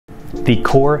The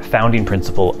core founding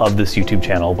principle of this YouTube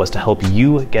channel was to help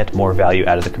you get more value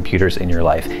out of the computers in your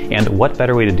life. And what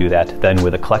better way to do that than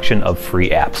with a collection of free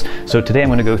apps? So today I'm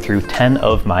going to go through 10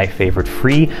 of my favorite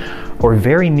free or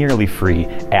very nearly free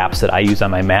apps that I use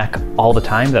on my Mac all the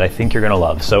time that I think you're going to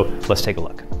love. So let's take a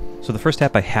look. So the first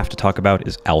app I have to talk about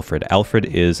is Alfred. Alfred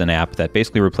is an app that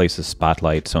basically replaces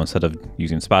Spotlight. So instead of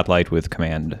using Spotlight with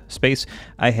Command Space,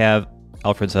 I have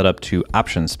Alfred set up to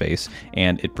Option Space,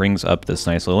 and it brings up this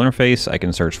nice little interface. I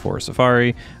can search for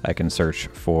Safari, I can search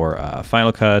for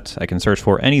Final Cut, I can search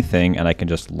for anything, and I can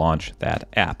just launch that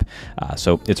app.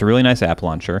 So it's a really nice app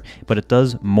launcher, but it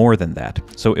does more than that.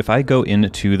 So if I go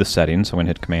into the settings, so I'm going to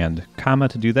hit Command comma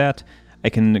to do that. I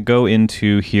can go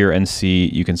into here and see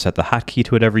you can set the hotkey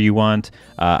to whatever you want.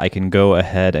 I can go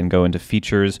ahead and go into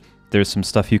features. There's some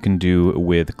stuff you can do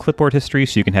with clipboard history,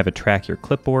 so you can have it track your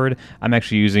clipboard. I'm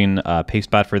actually using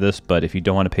Pastebot for this, but if you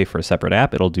don't want to pay for a separate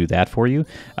app, it'll do that for you.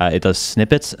 It does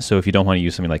snippets, so if you don't want to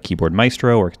use something like Keyboard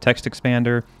Maestro or Text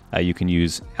Expander, you can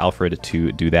use Alfred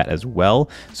to do that as well.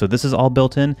 So this is all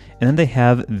built in. And then they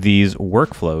have these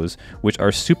workflows, which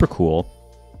are super cool.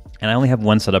 And I only have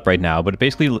one set up right now, but it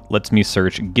basically lets me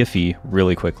search Giphy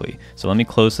really quickly. So let me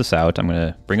close this out. I'm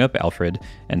going to bring up Alfred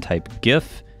and type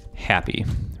GIF happy,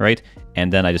 right?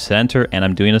 And then I just hit enter, and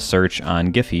I'm doing a search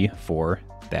on Giphy for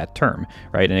that term,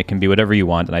 right? And it can be whatever you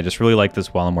want. And I just really like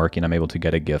this while I'm working. I'm able to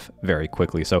get a GIF very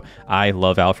quickly. So I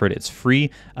love Alfred. It's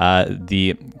free.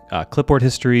 The clipboard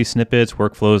history, snippets,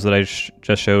 workflows that I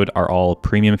just showed are all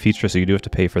premium features, so you do have to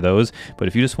pay for those. But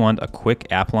if you just want a quick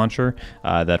app launcher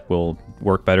that will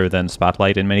work better than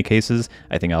Spotlight in many cases,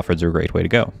 I think Alfred's a great way to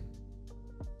go.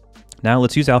 Now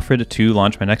let's use Alfred to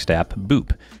launch my next app,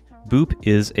 Boop. Boop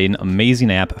is an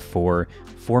amazing app for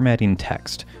formatting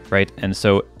text, right? And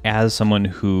so as someone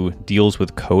who deals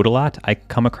with code a lot, I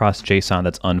come across JSON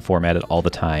that's unformatted all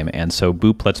the time. And so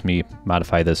Boop lets me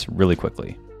modify this really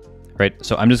quickly, right?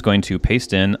 So I'm just going to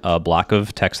paste in a block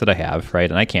of text that I have, right?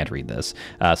 And I can't read this.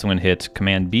 So I'm going to hit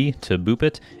Command B to boop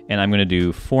it, and I'm going to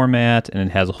do format, and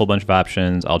it has a whole bunch of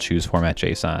options. I'll choose format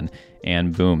JSON,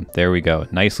 and boom, there we go.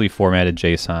 Nicely formatted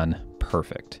JSON,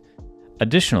 perfect.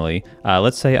 Additionally,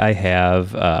 let's say I have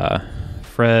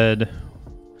Fred,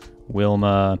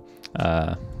 Wilma,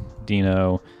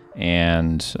 Dino,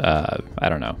 and I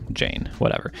don't know, Jane,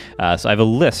 whatever. So I have a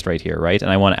list right here, right? And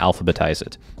I want to alphabetize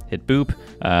it. Hit boop,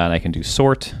 and I can do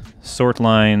sort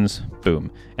lines,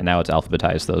 boom. And now it's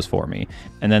alphabetized those for me.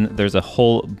 And then there's a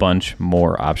whole bunch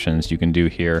more options you can do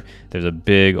here. There's a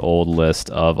big old list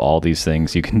of all these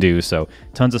things you can do. So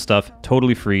tons of stuff,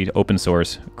 totally free, open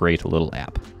source, great little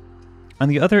app. On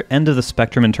the other end of the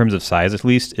spectrum, in terms of size at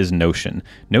least, is Notion.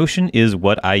 Notion is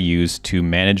what I use to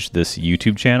manage this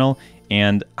YouTube channel,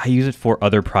 and I use it for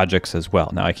other projects as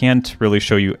well. Now, I can't really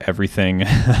show you everything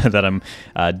that I'm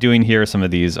doing here. Some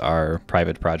of these are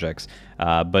private projects,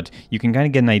 but you can kind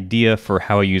of get an idea for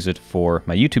how I use it for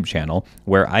my YouTube channel,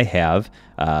 where I have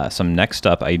some next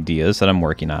up ideas that I'm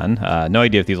working on. No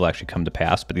idea if these will actually come to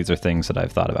pass, but these are things that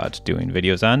I've thought about doing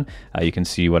videos on. You can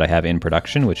see what I have in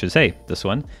production, which is, hey, this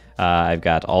one. I've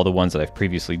got all the ones that I've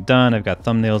previously done. I've got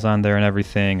thumbnails on there and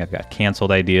everything. I've got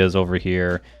canceled ideas over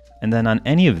here. And then on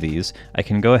any of these, I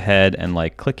can go ahead and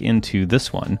like click into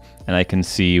this one, and I can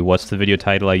see what's the video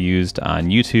title I used on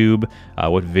YouTube,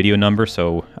 what video number.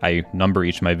 So I number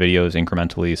each of my videos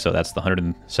incrementally. So that's the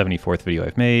 174th video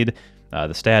I've made,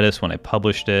 the status when I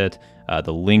published it,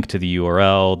 the link to the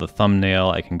URL, the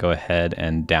thumbnail. I can go ahead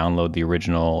and download the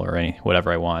original or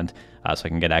whatever I want, so I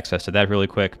can get access to that really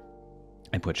quick.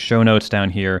 I put show notes down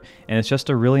here, and it's just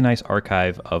a really nice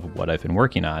archive of what I've been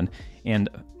working on. And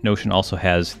Notion also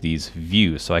has these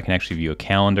views, so I can actually view a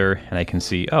calendar, and I can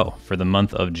see, oh, for the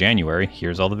month of January,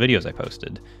 here's all the videos I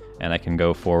posted. And I can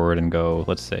go forward and go,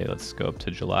 let's go up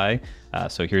to July.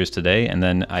 So here's today, and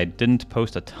then I didn't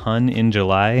post a ton in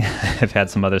July. I've had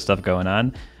some other stuff going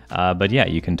on. But yeah,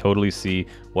 you can totally see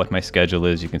what my schedule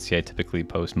is. You can see I typically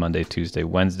post Monday, Tuesday,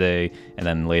 Wednesday, and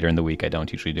then later in the week I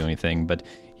don't usually do anything. But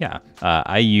yeah,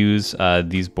 I use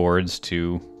these boards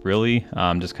to really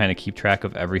just kind of keep track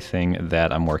of everything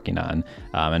that I'm working on.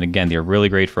 And again, they're really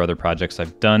great for other projects.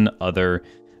 I've done other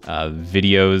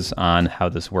videos on how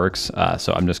this works,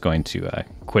 so I'm just going to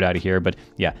quit out of here. But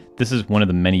yeah, this is one of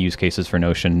the many use cases for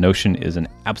Notion. Notion is an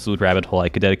absolute rabbit hole. I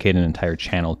could dedicate an entire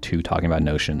channel to talking about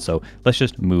Notion, so let's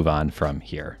just move on from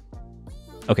here.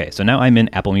 Okay, so now I'm in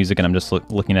Apple Music and I'm just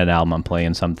looking at an album, I'm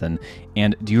playing something.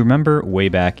 And do you remember way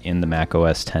back in the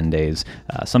macOS 10 days?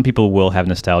 Some people will have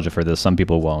nostalgia for this, some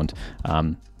people won't.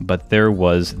 But there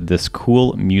was this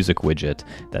cool music widget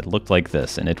that looked like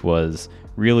this, and it was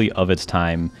really of its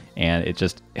time, and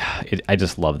I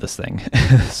just love this thing.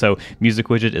 So Music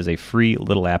Widget is a free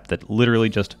little app that literally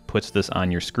just puts this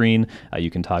on your screen. You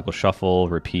can toggle shuffle,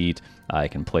 repeat, I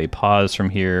can play pause from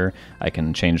here, I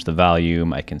can change the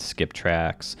volume, I can skip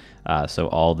tracks, so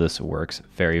all this works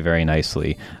very, very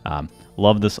nicely.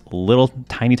 Love this little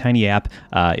tiny app.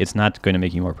 It's not going to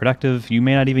make you more productive. You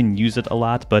may not even use it a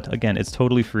lot, but again, it's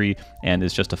totally free and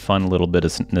it's just a fun little bit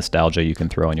of nostalgia you can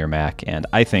throw on your Mac, and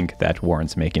I think that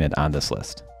warrants making it on this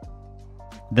list.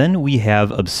 Then we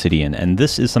have Obsidian, and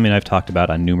this is something I've talked about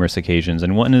on numerous occasions,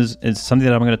 and one is something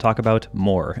that I'm going to talk about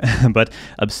more. But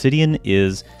Obsidian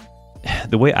is,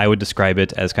 the way I would describe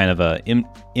it as kind of a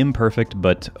imperfect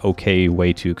but okay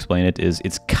way to explain it is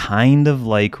it's kind of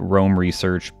like Roam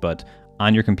Research, but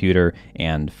on your computer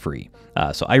and free.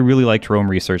 So I really liked Roam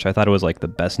Research. I thought it was like the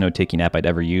best note-taking app I'd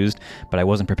ever used, but I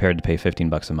wasn't prepared to pay 15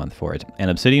 bucks a month for it. And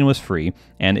Obsidian was free,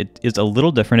 and it is a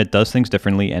little different. It does things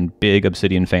differently, and big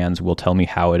Obsidian fans will tell me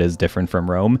how it is different from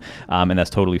Roam, and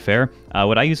that's totally fair.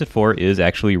 What I use it for is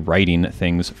actually writing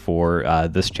things for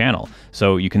this channel.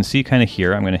 So you can see kind of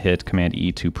here, I'm going to hit Command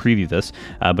E to preview this,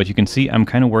 but you can see I'm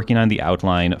kind of working on the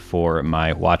outline for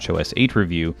my watchOS 8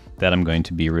 review that I'm going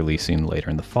to be releasing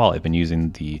later in the fall. I've been using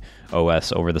the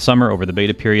OS over the summer, over the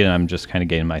beta period, and I'm just kind of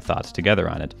getting my thoughts together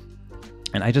on it.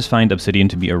 And I just find Obsidian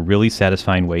to be a really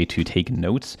satisfying way to take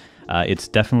notes. It's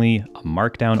definitely a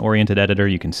Markdown-oriented editor.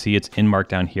 You can see it's in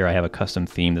Markdown here. I have a custom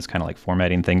theme that's kind of like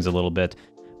formatting things a little bit.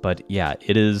 But yeah,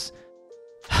 it is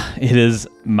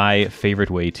my favorite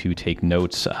way to take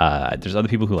notes. There's other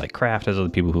people who like Craft, there's other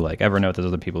people who like Evernote, there's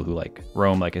other people who like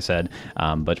Roam, like I said.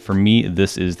 But for me,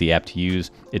 this is the app to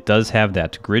use. It does have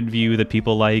that grid view that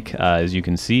people like. As you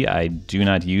can see, I do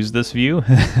not use this view.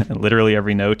 Literally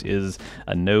every note is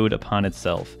a node upon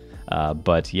itself.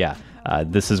 But yeah,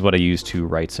 this is what I use to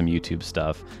write some YouTube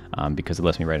stuff because it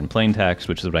lets me write in plain text,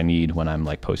 which is what I need when I'm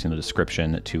like posting a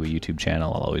description to a YouTube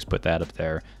channel. I'll always put that up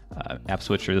there. App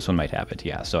Switcher, this one might have it,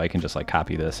 yeah. So I can just like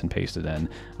copy this and paste it in.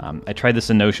 I tried this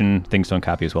in Notion. Things don't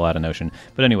copy as well out of Notion.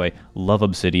 But anyway, love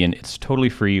Obsidian. It's totally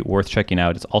free, worth checking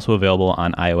out. It's also available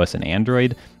on iOS and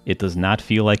Android. It does not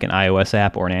feel like an iOS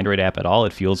app or an Android app at all.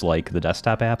 It feels like the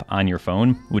desktop app on your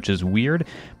phone, which is weird,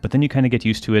 but then you kind of get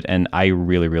used to it, and I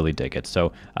really, really dig it.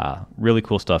 So really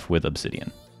cool stuff with Obsidian.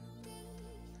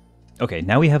 Okay,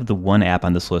 now we have the one app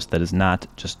on this list that is not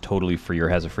just totally free or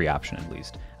has a free option at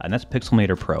least, and that's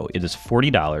Pixelmator Pro. It is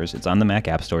 $40. It's on the Mac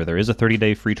App Store. There is a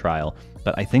 30-day free trial,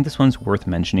 but I think this one's worth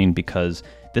mentioning because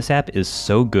this app is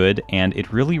so good, and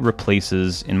it really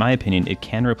replaces, in my opinion, it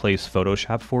can replace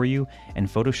Photoshop for you, and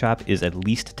Photoshop is at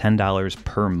least $10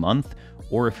 per month,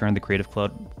 or if you're on the Creative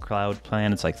Cloud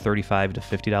plan, it's like $35 to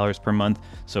 $50 per month.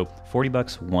 So 40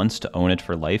 bucks once to own it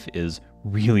for life is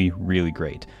really, really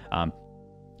great.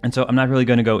 And so I'm not really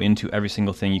going to go into every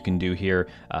single thing you can do here.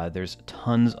 There's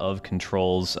tons of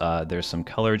controls. There's some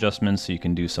color adjustments, so you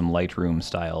can do some Lightroom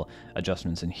style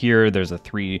adjustments in here. There's a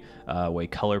three-way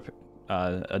color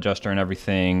adjuster and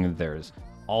everything. There's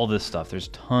all this stuff. There's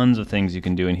tons of things you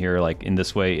can do in here. Like in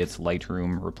this way, it's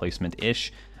Lightroom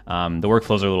replacement-ish. The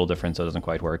workflows are a little different, so it doesn't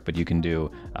quite work, but you can do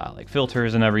like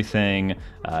filters and everything.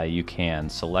 You can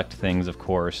select things, of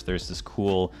course. There's this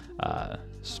cool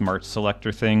smart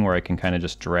selector thing where I can kind of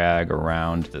just drag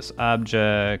around this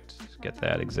object, get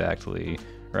that exactly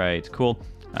right. Cool.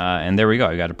 And there we go.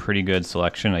 I got a pretty good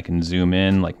selection. I can zoom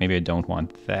in, like maybe I don't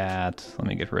want that. Let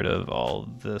me get rid of all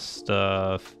this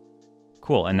stuff.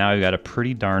 Cool. And now I've got a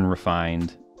pretty darn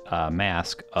refined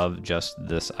mask of just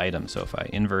this item. So if I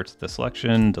invert the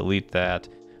selection, delete that,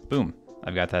 boom,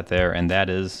 I've got that there, and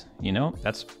that is, you know,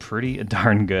 that's pretty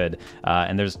darn good.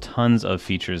 And there's tons of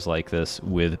features like this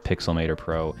with Pixelmator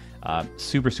Pro.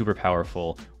 Super, super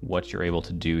powerful what you're able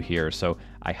to do here. So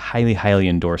I highly, highly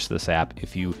endorse this app.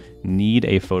 If you need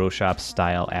a Photoshop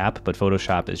style app, but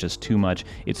Photoshop is just too much,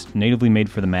 it's natively made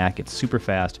for the Mac, it's super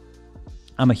fast.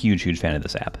 I'm a huge, huge fan of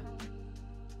this app.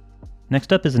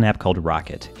 Next up is an app called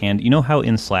Rocket. And you know how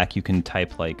in Slack you can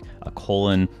type like a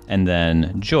colon and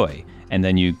then joy, and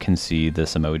then you can see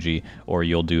this emoji, or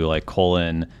you'll do like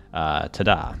colon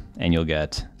ta-da, and you'll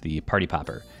get the party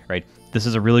popper, right? This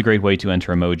is a really great way to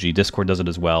enter emoji. Discord does it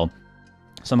as well.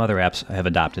 Some other apps have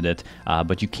adopted it,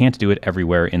 but you can't do it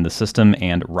everywhere in the system,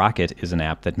 and Rocket is an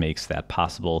app that makes that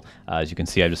possible. As you can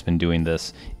see, I've just been doing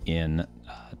this in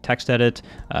text edit,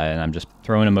 and I'm just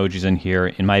throwing emojis in here.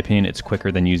 In my opinion, it's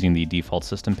quicker than using the default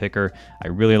system picker. I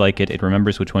really like it. It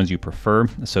remembers which ones you prefer.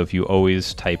 So if you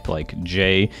always type like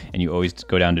J and you always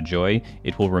go down to joy,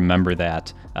 it will remember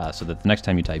that so that the next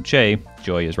time you type J,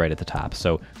 joy is right at the top.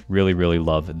 So really, really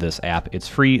love this app. It's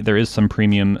free. There is some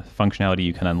premium functionality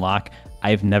you can unlock.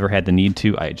 I've never had the need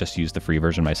to. I just use the free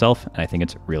version myself, and I think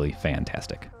it's really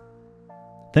fantastic.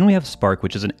 Then we have Spark,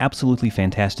 which is an absolutely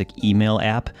fantastic email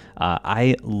app.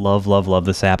 I love, love, love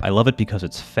this app. I love it because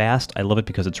it's fast. I love it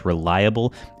because it's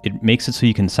reliable. It makes it so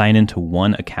you can sign into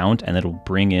one account and it'll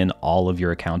bring in all of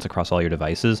your accounts across all your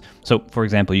devices. So for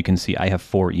example, you can see I have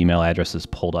 4 email addresses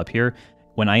pulled up here.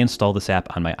 When I install this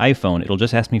app on my iPhone, it'll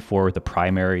just ask me for the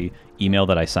primary email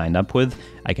that I signed up with.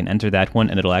 I can enter that one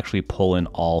and it'll actually pull in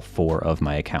all 4 of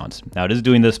my accounts. Now it is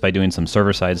doing this by doing some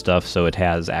server-side stuff, so it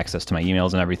has access to my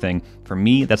emails and everything. For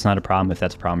me, that's not a problem. If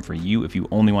that's a problem for you, if you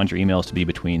only want your emails to be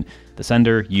between the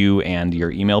sender, you, and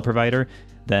your email provider,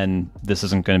 then this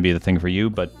isn't going to be the thing for you,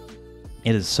 but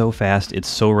it is so fast, it's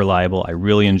so reliable. I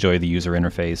really enjoy the user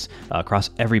interface across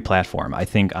every platform. I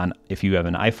think if you have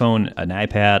an iPhone, an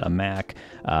iPad, a Mac,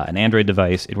 an Android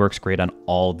device, it works great on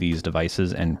all these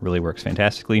devices and really works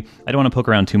fantastically. I don't want to poke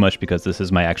around too much because this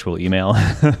is my actual email,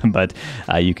 but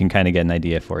you can kind of get an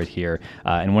idea for it here.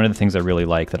 And one of the things I really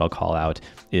like that I'll call out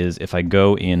is if I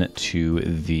go into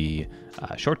the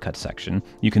shortcuts section,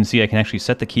 you can see I can actually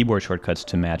set the keyboard shortcuts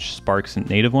to match Spark's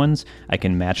native ones. I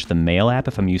can match the Mail app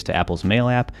if I'm used to Apple's Mail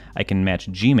app. I can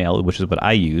match Gmail, which is what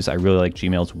I use. I really like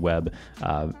Gmail's web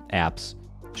apps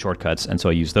shortcuts, and so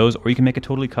I use those. Or you can make a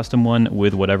totally custom one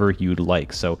with whatever you'd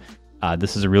like. So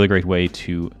this is a really great way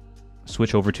to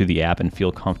switch over to the app and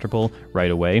feel comfortable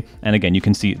right away. And again, you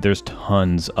can see there's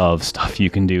tons of stuff you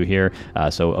can do here.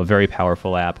 So a very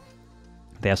powerful app.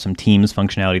 They have some Teams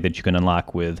functionality that you can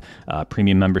unlock with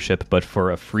premium membership, but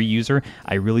for a free user,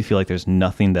 I really feel like there's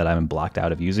nothing that I'm blocked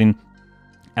out of using.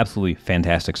 Absolutely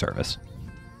fantastic service.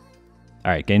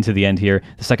 All right, getting to the end here.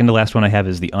 The second to last one I have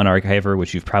is the Unarchiver,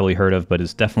 which you've probably heard of, but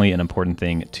is definitely an important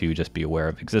thing to just be aware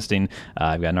of existing.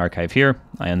 I've got an archive here.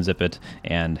 I unzip it,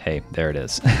 and hey, there it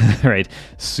is. Right,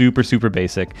 super, super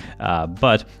basic.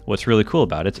 But what's really cool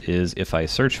about it is if I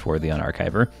search for the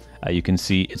Unarchiver, you can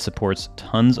see it supports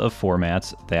tons of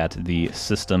formats that the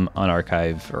system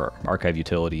unarchive or archive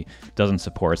utility doesn't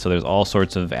support. So there's all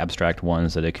sorts of abstract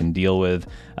ones that it can deal with.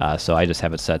 So I just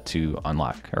have it set to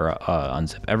unlock or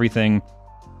unzip everything.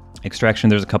 Extraction,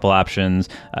 there's a couple options.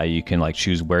 You can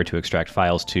choose where to extract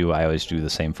files to. I always do the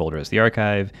same folder as the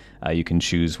archive. You can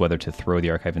choose whether to throw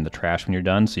the archive in the trash when you're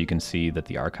done. So you can see that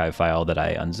the archive file that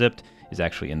I unzipped is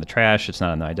actually in the trash. It's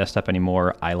not on my desktop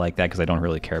anymore. I like that because I don't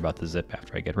really care about the zip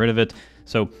after I get rid of it.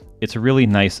 So it's a really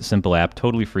nice, simple app,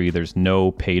 totally free. There's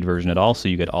no paid version at all, so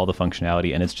you get all the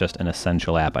functionality, and it's just an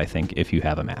essential app, I think, if you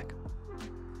have a Mac.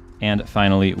 And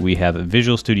finally, we have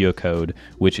Visual Studio Code,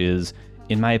 which is,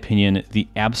 in my opinion, the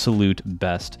absolute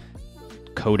best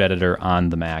code editor on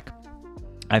the Mac.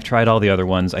 I've tried all the other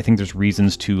ones. I think there's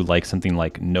reasons to like something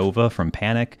like Nova from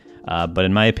Panic, but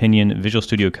in my opinion, Visual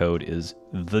Studio Code is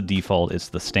the default. It's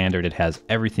the standard. It has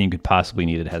everything you could possibly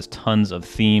need. It has tons of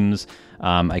themes.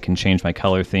 I can change my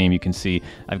color theme. You can see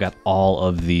I've got all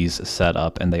of these set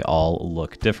up and they all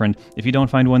look different. If you don't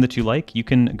find one that you like, you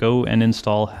can go and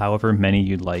install however many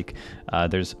you'd like.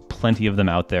 There's plenty of them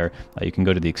out there. You can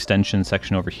go to the extension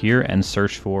section over here and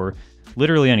search for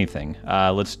literally anything.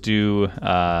 Let's do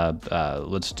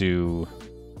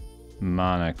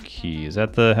Monarchy. Is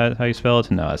that how you spell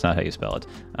it? No, that's not how you spell it.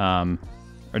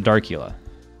 Or Darkula.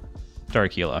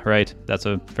 Darkula, right? That's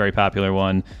a very popular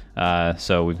one.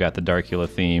 So we've got the Darkula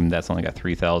theme. That's only got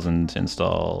 3,000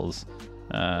 installs.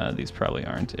 These probably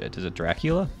aren't it. Is it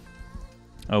Dracula?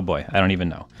 Oh boy, I don't even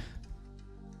know.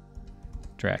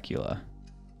 Dracula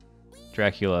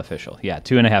official. Yeah,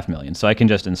 2.5 million. So I can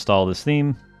just install this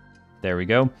theme. There we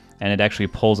go. And it actually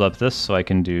pulls up this, so I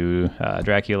can do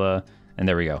Dracula. And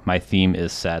there we go. My theme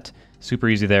is set. Super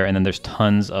easy there. And then there's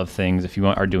tons of things. If you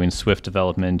are doing Swift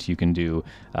development, you can do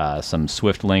some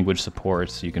Swift language support.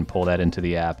 So you can pull that into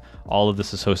the app. All of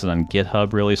this is hosted on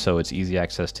GitHub, really, so it's easy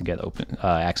access to get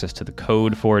access to the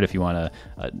code for it if you want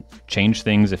to change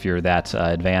things if you're that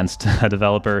advanced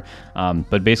developer.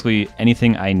 But basically,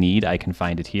 anything I need, I can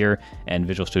find it here. And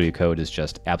Visual Studio Code is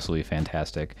just absolutely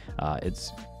fantastic.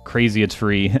 It's crazy it's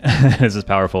free. It's as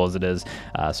powerful as it is.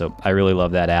 So I really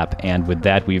love that app. And with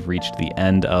that, we've reached the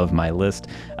end of my list.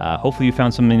 Hopefully you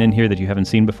found something in here that you haven't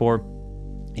seen before.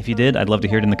 If you did, I'd love to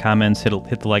hear it in the comments. Hit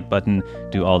the like button,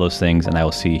 do all those things, and I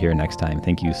will see you here next time.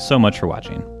 Thank you so much for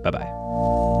watching.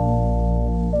 Bye-bye.